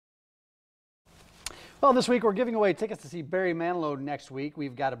Well, this week we're giving away tickets to see Barry Manilow next week.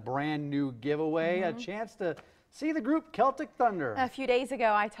 We've got a brand new giveaway, a chance to see the group Celtic Thunder. A few days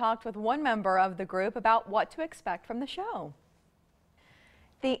ago, I talked with one member of the group about what to expect from the show.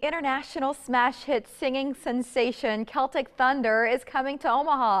 The international smash hit singing sensation Celtic Thunder is coming to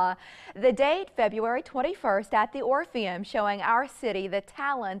Omaha. The date, February 21st at the Orpheum, showing our city the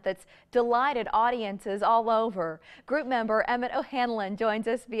talent that's delighted audiences all over. Group member Emmett O'Hanlon joins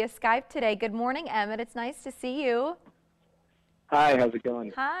us via Skype today. Good morning, Emmett. It's nice to see you. Hi, how's it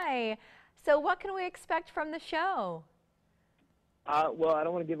going? Hi. So what can we expect from the show? Well, I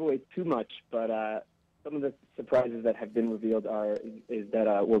don't want to give away too much, but some of the surprises that have been revealed is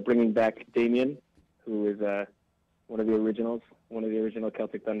that we're bringing back Damien, who is one of the original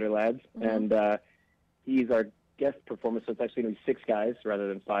Celtic Thunder lads, and he's our guest performer. So it's actually going to be 6 guys rather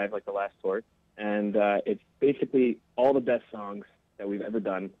than 5 like the last tour, and it's basically all the best songs that we've ever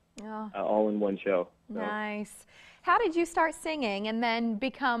done, all in one show. So. Nice. How did you start singing and then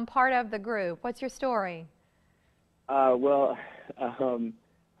become part of the group? What's your story?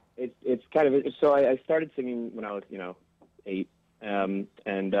 It's kind of so I started singing when I was 8, and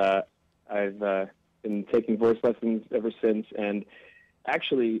I've been taking voice lessons ever since. And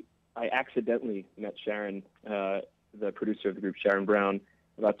actually, I accidentally met Sharon, the producer of the group, Sharon Brown,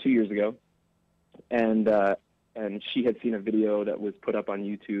 about 2 years ago, and she had seen a video that was put up on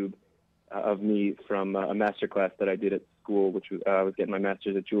YouTube of me from a master class that I did at school, which was I was getting my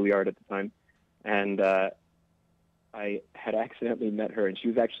master's at Juilliard at the time, and I had accidentally met her, and she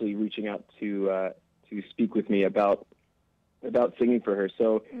was actually reaching out to speak with me about singing for her.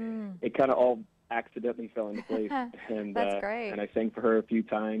 So it kind of all accidentally fell into place, and that's great. And I sang for her a few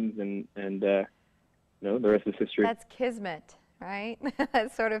times, and the rest is history. That's kismet, right?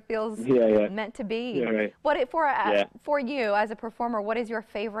 That sort of feels meant to be. Yeah, right. For you as a performer, what is your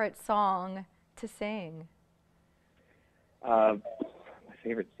favorite song to sing? My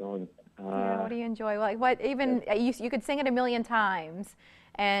favorite song. What do you enjoy? Like what? Even you could sing it a million times,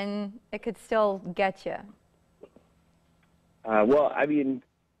 and it could still get you. Well, I mean,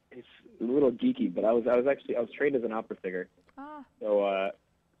 it's a little geeky, but I was trained as an opera singer. So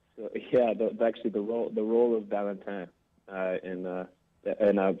yeah, the role of Valentin in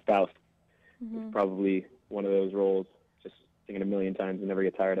Faust is probably one of those roles. Just singing a million times and never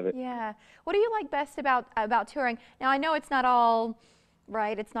get tired of it. Yeah. What do you like best about touring? Now I know it's not all.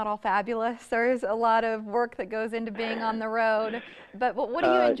 Right, it's not all fabulous. There's a lot of work that goes into being on the road. But what do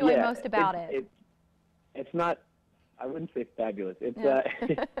you enjoy most about it? It's not. I wouldn't say fabulous. It's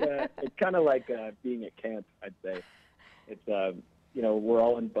it's kind of like being at camp, I'd say. It's we're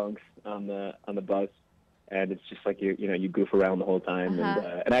all in bunks on the bus, and it's just like you goof around the whole time.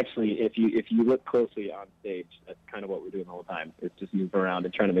 And actually, if you look closely on stage, that's kind of what we're doing the whole time. It's just moving around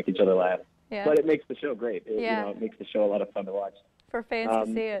and trying to make each other laugh. Yeah. But it makes the show great. It makes the show a lot of fun to watch. For fans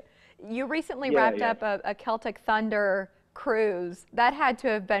to see it. You recently wrapped up a Celtic Thunder cruise. That had to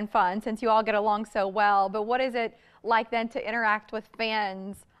have been fun since you all get along so well. But what is it like then to interact with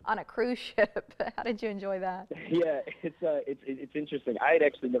fans on a cruise ship? How did you enjoy that? Yeah, it's interesting. I had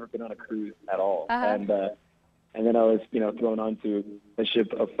actually never been on a cruise at all, and then I was thrown onto a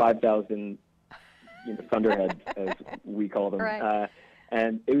ship of 5,000 thunderheads, as we call them. Right.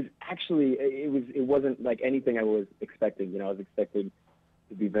 And it was actually, it wasn't like anything I was expecting. I was expecting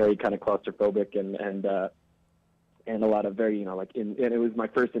to be very kind of claustrophobic and a lot of very, and it was my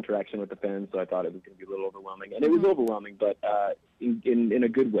first interaction with the fans, so I thought it was going to be a little overwhelming. And it was overwhelming, but in a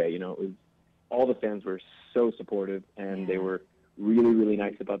good way. It was, all the fans were so supportive, and they were really, really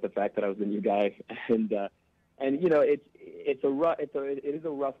nice about the fact that I was the new guy. And it is a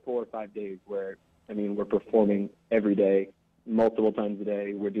rough 4 or 5 days where, we're performing every day, multiple times a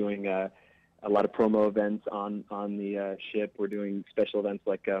day. We're doing a lot of promo events on the ship. We're doing special events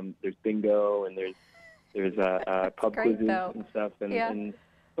like there's bingo and there's pub quizzes and stuff. And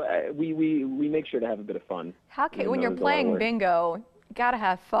we make sure to have a bit of fun. When you're playing bingo, you gotta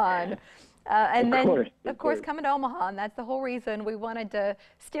have fun. And of course, coming to Omaha, and that's the whole reason we wanted to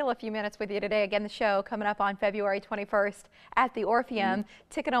steal a few minutes with you today. Again, the show coming up on February 21st at the Orpheum,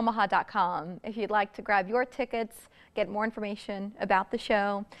 ticketomaha.com. If you'd like to grab your tickets, get more information about the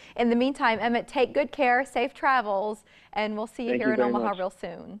show. In the meantime, Emmett, take good care, safe travels, and we'll see you here in Omaha real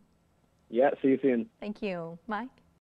soon. Yeah, see you soon. Thank you. Mike?